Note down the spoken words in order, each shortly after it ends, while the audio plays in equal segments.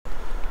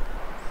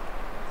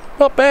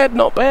Not bad,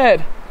 not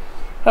bad.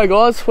 Hey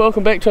guys,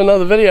 welcome back to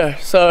another video.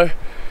 So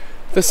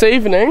this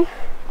evening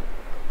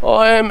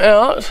I am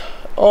out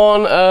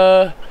on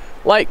a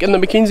lake in the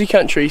Mackenzie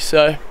country.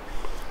 So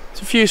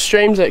there's a few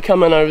streams that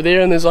come in over there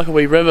and there's like a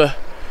wee river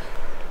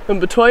in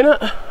between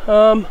it.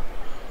 I'm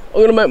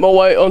gonna make my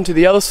way onto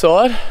the other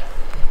side.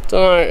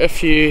 Don't know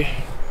if you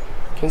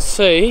can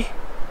see,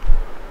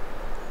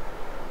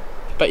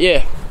 but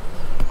yeah,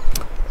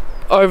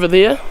 over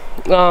there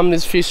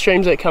there's a few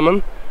streams that come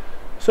in.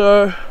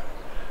 So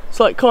it's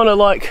like kind of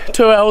like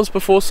 2 hours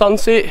before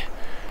sunset,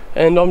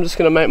 and I'm just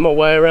gonna make my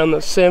way around the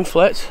sand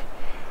flats,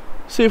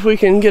 see if we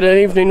can get an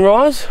evening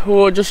rise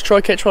or just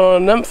try catch one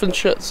on a nymph and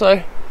shit.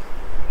 So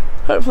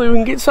hopefully we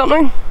can get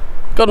something.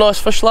 Got a nice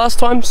fish last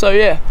time, so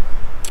yeah,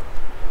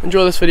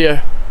 enjoy this video.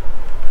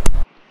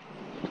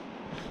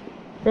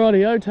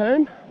 Rightio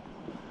team,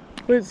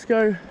 let's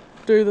go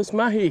do this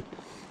mahi.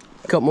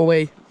 Got my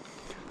wee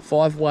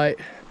 5-weight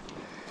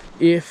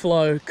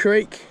airflow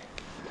creek,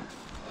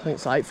 I think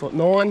it's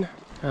 8'9",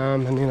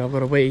 and then I've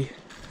got a wee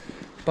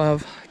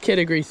above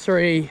category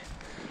 3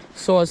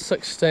 size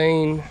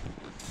 16,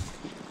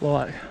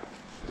 like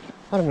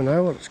I don't even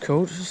know what it's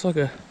called, it's just like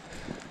a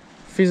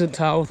pheasant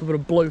tail with a bit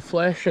of blue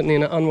flash and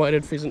then an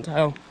unweighted pheasant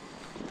tail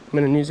and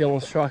then a New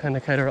Zealand strike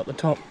indicator up the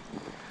top.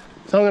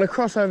 So I'm going to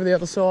cross over the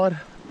other side,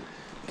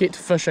 get to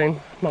fishing.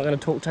 I'm not going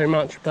to talk too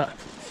much, but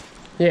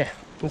yeah,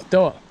 let's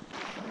do it.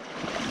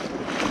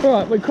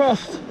 Right, we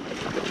crossed.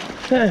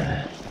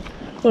 A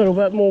little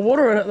bit more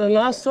water in it than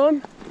last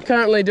time.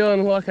 Currently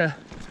doing like a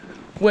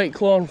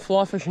week-long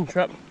fly fishing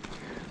trip in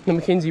the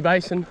Mackenzie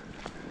Basin,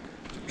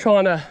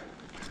 trying to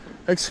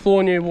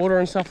explore new water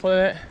and stuff like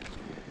that.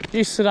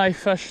 Yesterday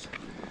fished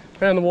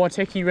around the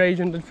Waitaki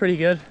region, did pretty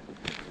good.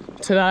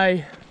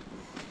 Today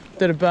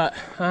did a bit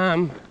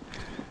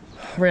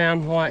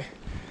around like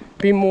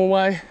Benmore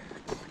way,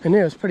 and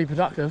yeah, it was pretty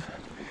productive.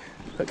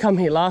 But come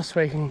here last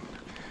week and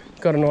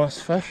got a nice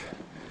fish.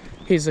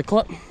 Here's the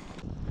clip.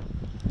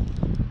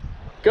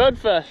 Good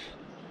fish.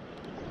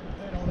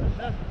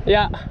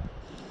 Yeah. I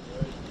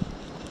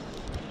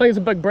think it's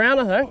a big brown,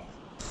 I think.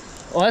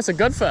 Oh, that's a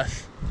good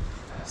fish.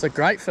 It's a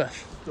great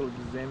fish. Yeah,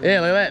 look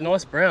at that,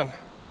 nice brown.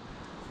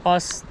 I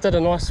did a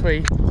nice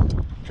wee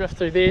drift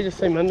through there, just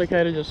seen my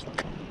indicator just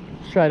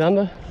straight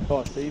under.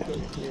 Oh,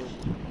 seafood, yeah.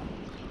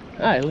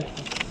 Hey, look.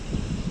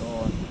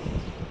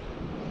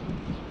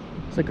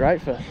 It's a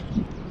great fish.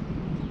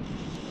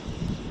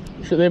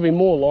 Should there be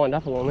more lined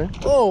up along there?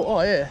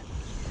 Oh yeah.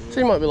 So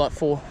he might be like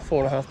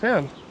 4.5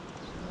 pounds.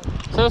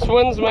 So this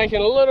wind's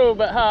making it a little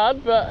bit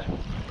hard, but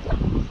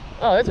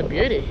oh, that's a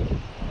beauty.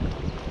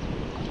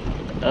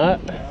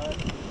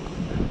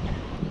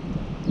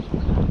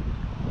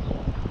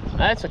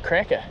 That's a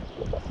cracker.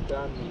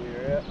 Done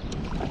here, out.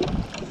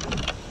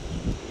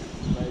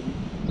 Maybe.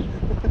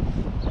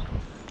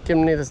 Give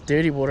him near this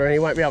dirty water and he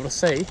won't be able to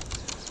see.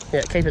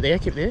 Yeah, keep it there,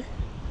 keep it there.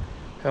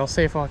 And I'll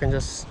see if I can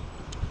just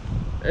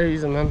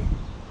ease him in.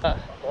 I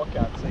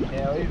can't see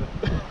now either.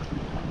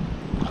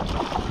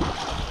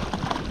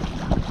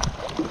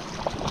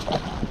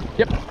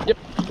 Yep.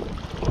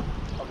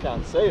 I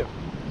can't see him.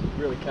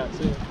 Really can't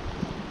see him.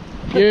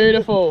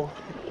 Beautiful.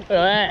 Look at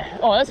that.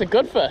 Oh, that's a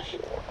good fish.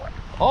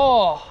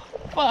 Oh,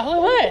 fuck,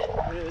 look at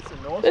that. Yeah, that's a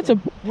nice That's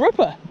one. a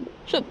ripper.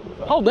 Shit,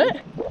 hold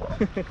that.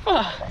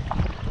 Fuck.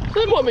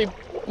 That might be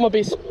my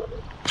best,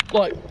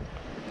 like,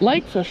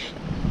 lake fish.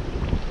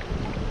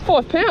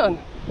 5 pound.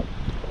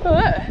 Look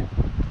at that.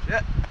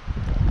 Yeah.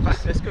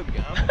 Fuck, that's good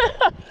going.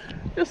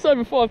 Just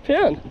over 5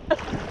 pound.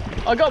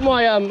 I got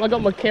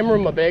my camera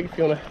in my bag if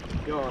you wanna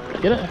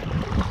get it.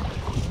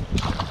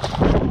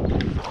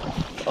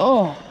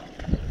 Oh,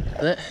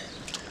 look at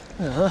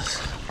this.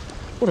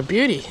 What a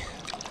beauty.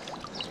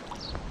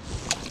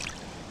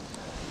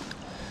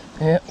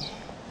 Yep.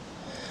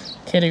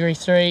 Category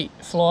 3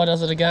 fly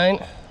does it again.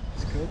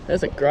 That's good.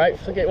 That's a great,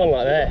 get one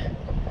like that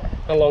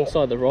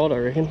alongside the rod, I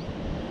reckon.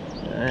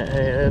 Yeah,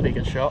 that'd be a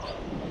good shot.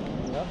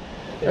 Yeah.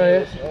 Oh yeah.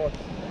 Nice.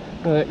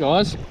 Look at that,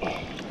 guys.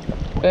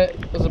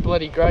 That was a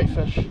bloody great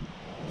fish.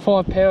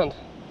 5 pound.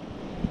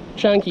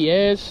 Chunky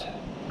as.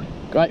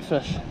 Great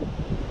fish.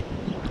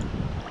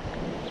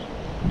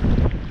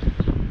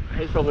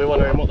 He's probably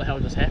wondering what the hell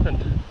just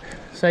happened.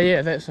 So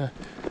yeah, that's a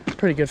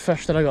pretty good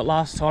fish that I got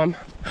last time.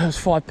 It was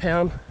 5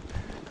 pound.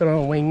 Got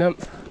on a wing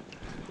nymph.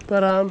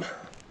 But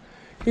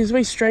there's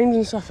wee streams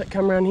and stuff that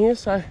come around here,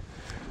 so I'm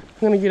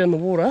gonna get in the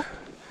water,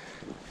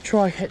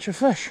 try catch a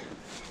fish.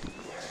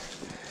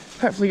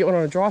 Hopefully get one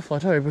on a dry fly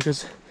too,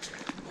 because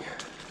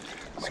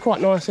it's quite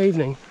a nice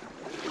evening.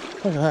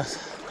 Look at this.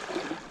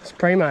 It's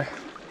primo.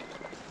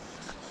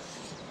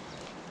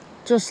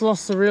 Just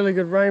lost a really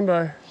good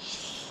rainbow.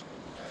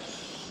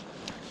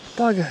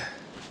 Bugger.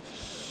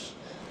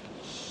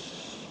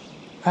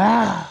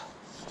 Ah!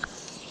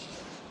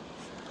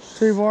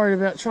 Too worried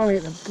about trying to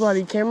get the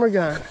bloody camera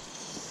going.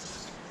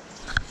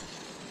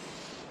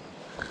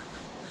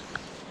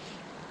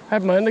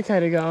 Had my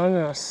indicator going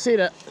and I set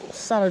it,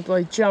 started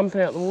bloody jumping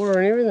out the water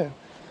and everything.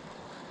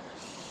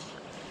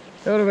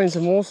 That would have been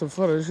some awesome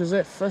footage because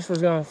that fish was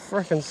going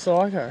frickin'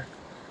 psycho.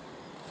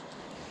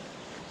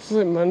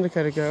 Just let my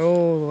indicator go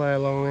all the way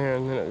along there,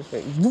 and then it just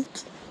went whoop.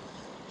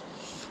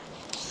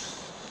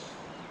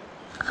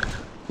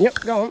 Yep,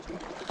 go on.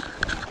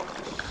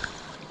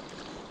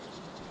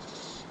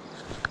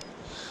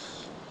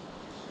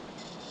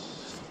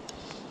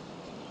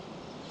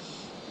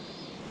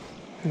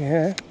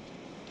 Yeah,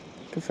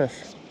 good fish.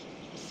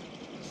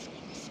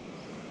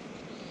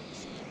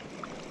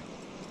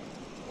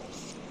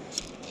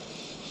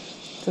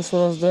 Just what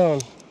I was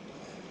doing.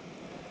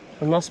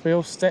 They must be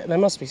all stacked. They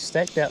must be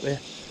stacked out there.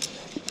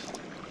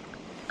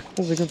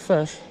 This is a good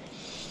fish.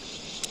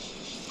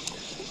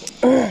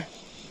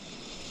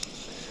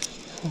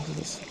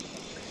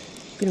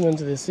 Get him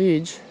into this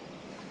edge.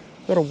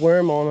 Got a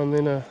worm on and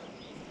then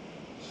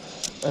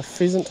a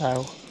pheasant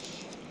tail.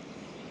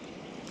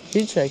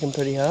 He's shaking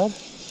pretty hard.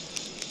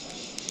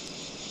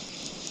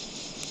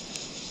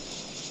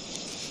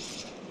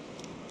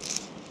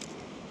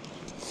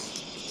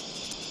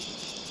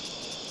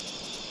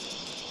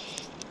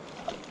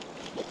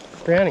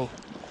 Brownie,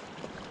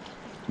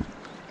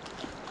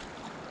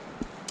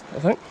 I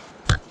think.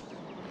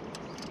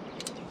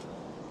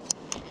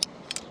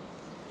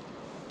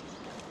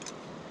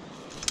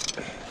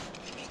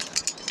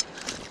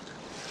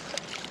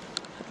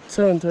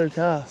 Two and two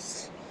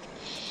casts.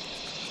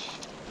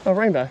 Oh,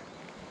 rainbow.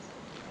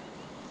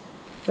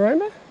 A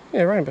rainbow?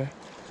 Yeah, rainbow.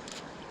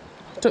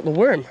 Took the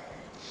worm.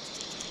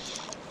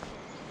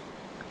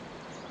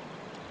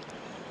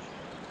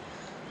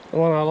 The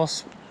one I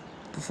lost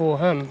before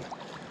him,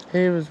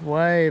 he was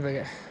way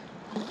bigger.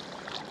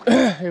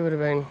 He would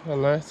have been, I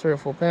don't know, 3 or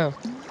 4 pounds.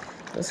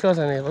 This guy's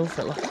only a little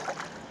fella.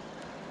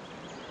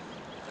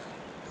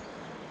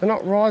 They're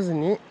not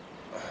rising yet.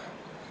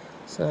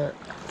 So,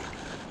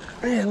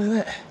 yeah, look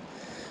at that.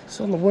 It's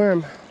on the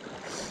worm.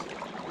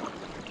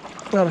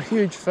 Not a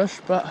huge fish,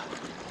 but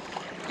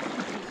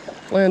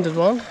landed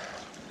one,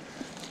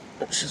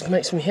 which just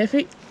makes me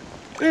happy.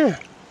 Yeah,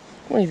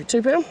 maybe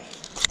 2 pound,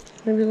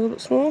 maybe a little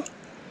bit smaller.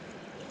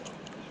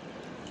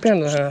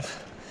 Pound and a half.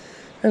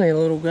 Only a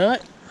little guy,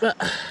 but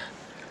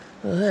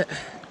look at that.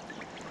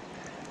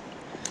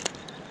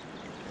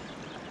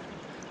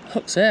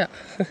 Hooks out.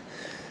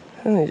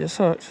 And he just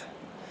hooks.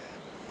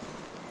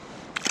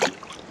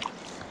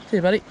 See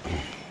you, buddy.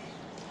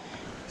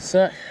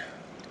 So,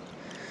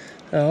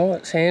 oh,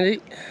 that's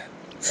handy.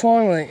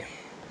 Finally,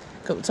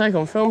 got the take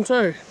on film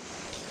too.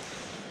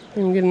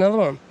 We can get another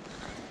one.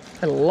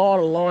 Had a lot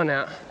of line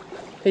out.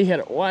 He had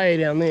it way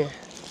down there.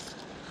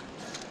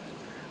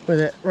 With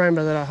that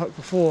rainbow that I hooked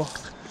before,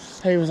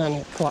 he was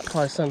only quite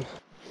close in.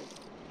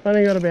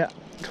 Only got about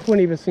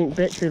 20%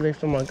 battery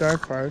left on my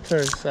GoPro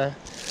too, so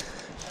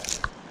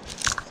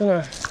don't know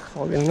if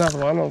I'll get another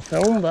one on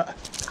film, but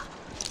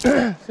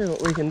see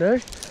what we can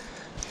do.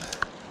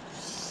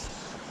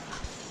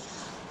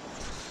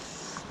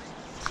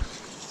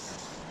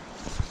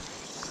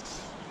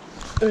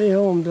 There,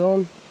 all I'm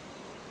doing,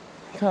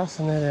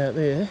 casting that out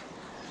there,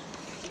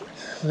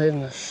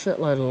 letting a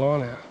shitload of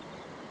line out.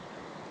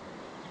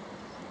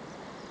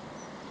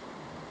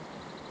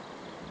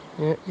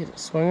 Yeah, get it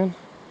swinging.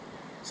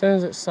 As soon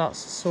as it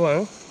starts to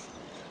swing,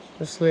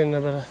 just letting a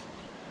bit of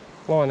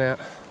line out.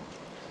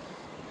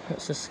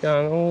 It's just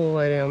going all the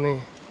way down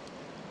there.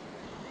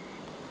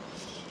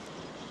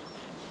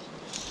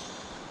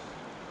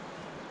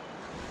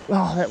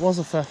 Oh, that was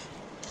a fish.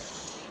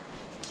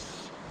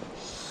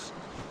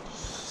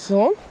 Is he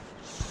on?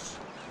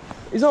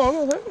 He's on,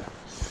 I think.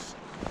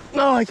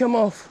 No, he come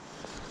off.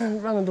 He's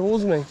running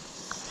towards me.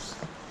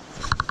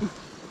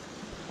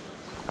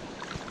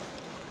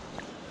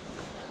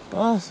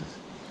 Bastard.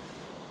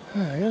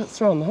 Oh, I got it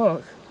thrown the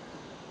hook.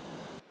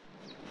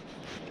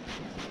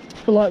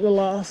 For like the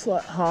last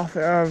half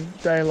hour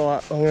of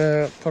daylight, I'm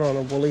gonna put on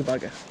a woolly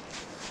bugger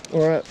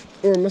or a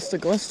Mr.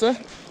 Glister,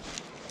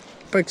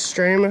 big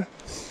streamer.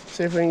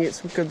 See if we can get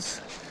some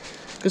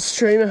good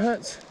streamer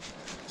hits.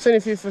 Seen a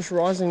few fish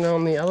rising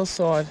on the other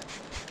side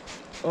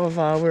of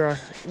where I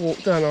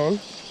walked down on.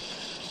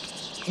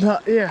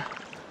 But yeah,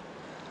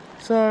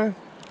 so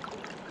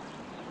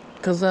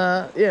because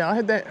yeah, I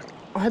had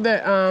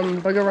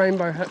that bigger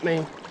rainbow hit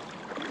me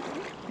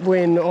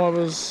when I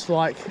was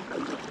like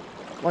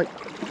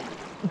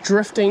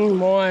drifting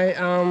my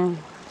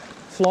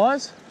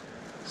flies.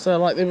 So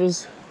like there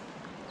was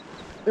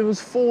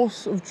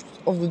force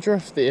of the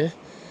drift there.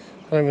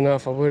 I don't even know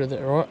if I worded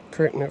that right,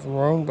 correct me if I'm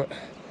wrong, but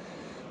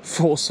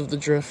force of the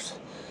drift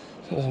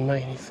doesn't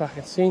make any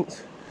fucking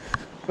sense.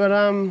 But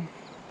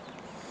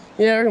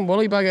yeah, I reckon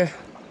woolly bugger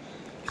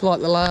for like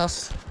the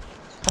last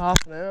half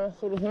an hour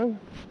sort of thing.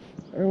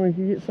 I reckon we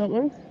could get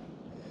something.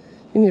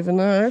 You never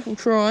know, we'll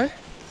try.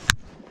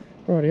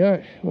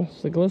 Rightio,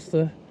 what's the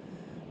glister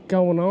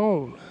going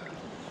on?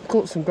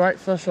 Caught some great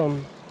fish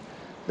on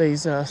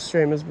these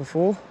streamers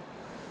before.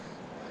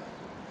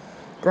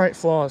 Great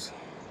flies.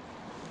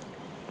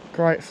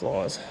 Great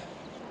flies.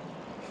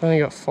 I've only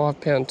got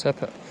 5 pound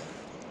tippet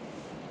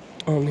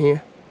on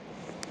here.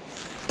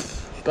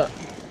 But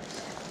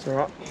it's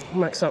alright,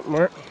 make something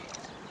work.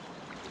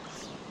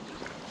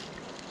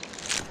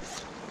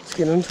 Let's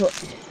get into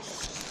it.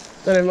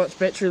 Don't have much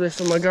battery left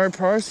on my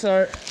GoPro,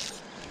 so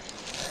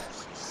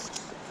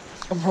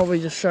I'll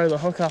probably just show the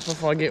hook up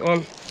if I get one.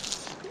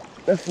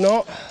 If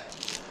not,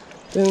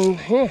 then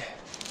yeah.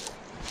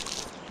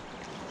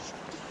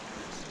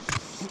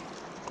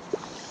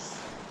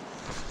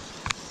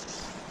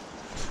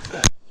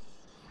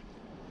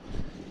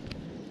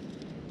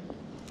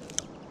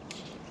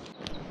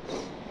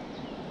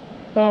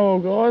 Oh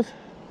well guys,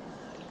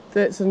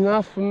 that's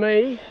enough for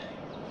me.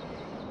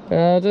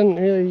 I didn't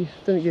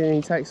get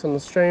any takes on the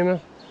streamer.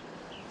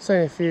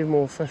 Seen a few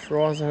more fish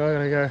rising. I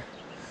gotta go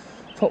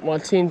put my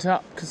tent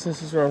up because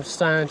this is where I'm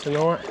staying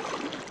tonight.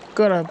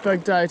 Got a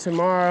big day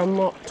tomorrow. I'm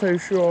not too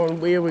sure on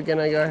where we're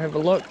gonna go have a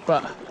look,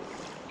 but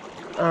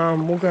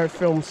we'll go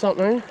film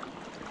something.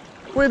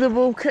 Whether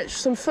we'll catch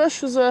some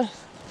fish is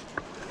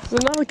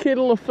another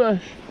kettle of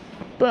fish.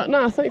 But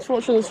no, thanks for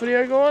watching this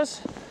video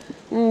guys.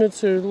 Remember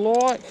to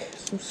like,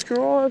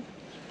 subscribe,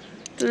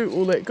 do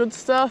all that good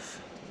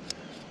stuff.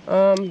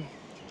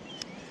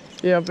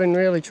 Yeah, I've been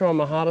really trying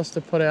my hardest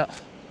to put out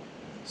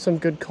some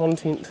good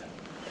content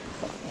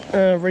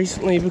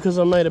recently because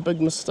I made a big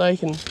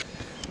mistake and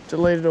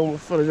deleted all my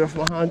footage off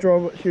my hard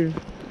drive, which you've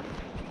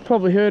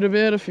probably heard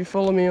about if you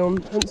follow me on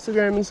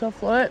Instagram and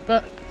stuff like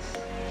that.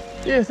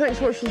 But yeah, thanks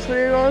for watching this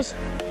video guys,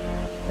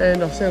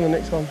 and I'll see you on the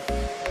next one.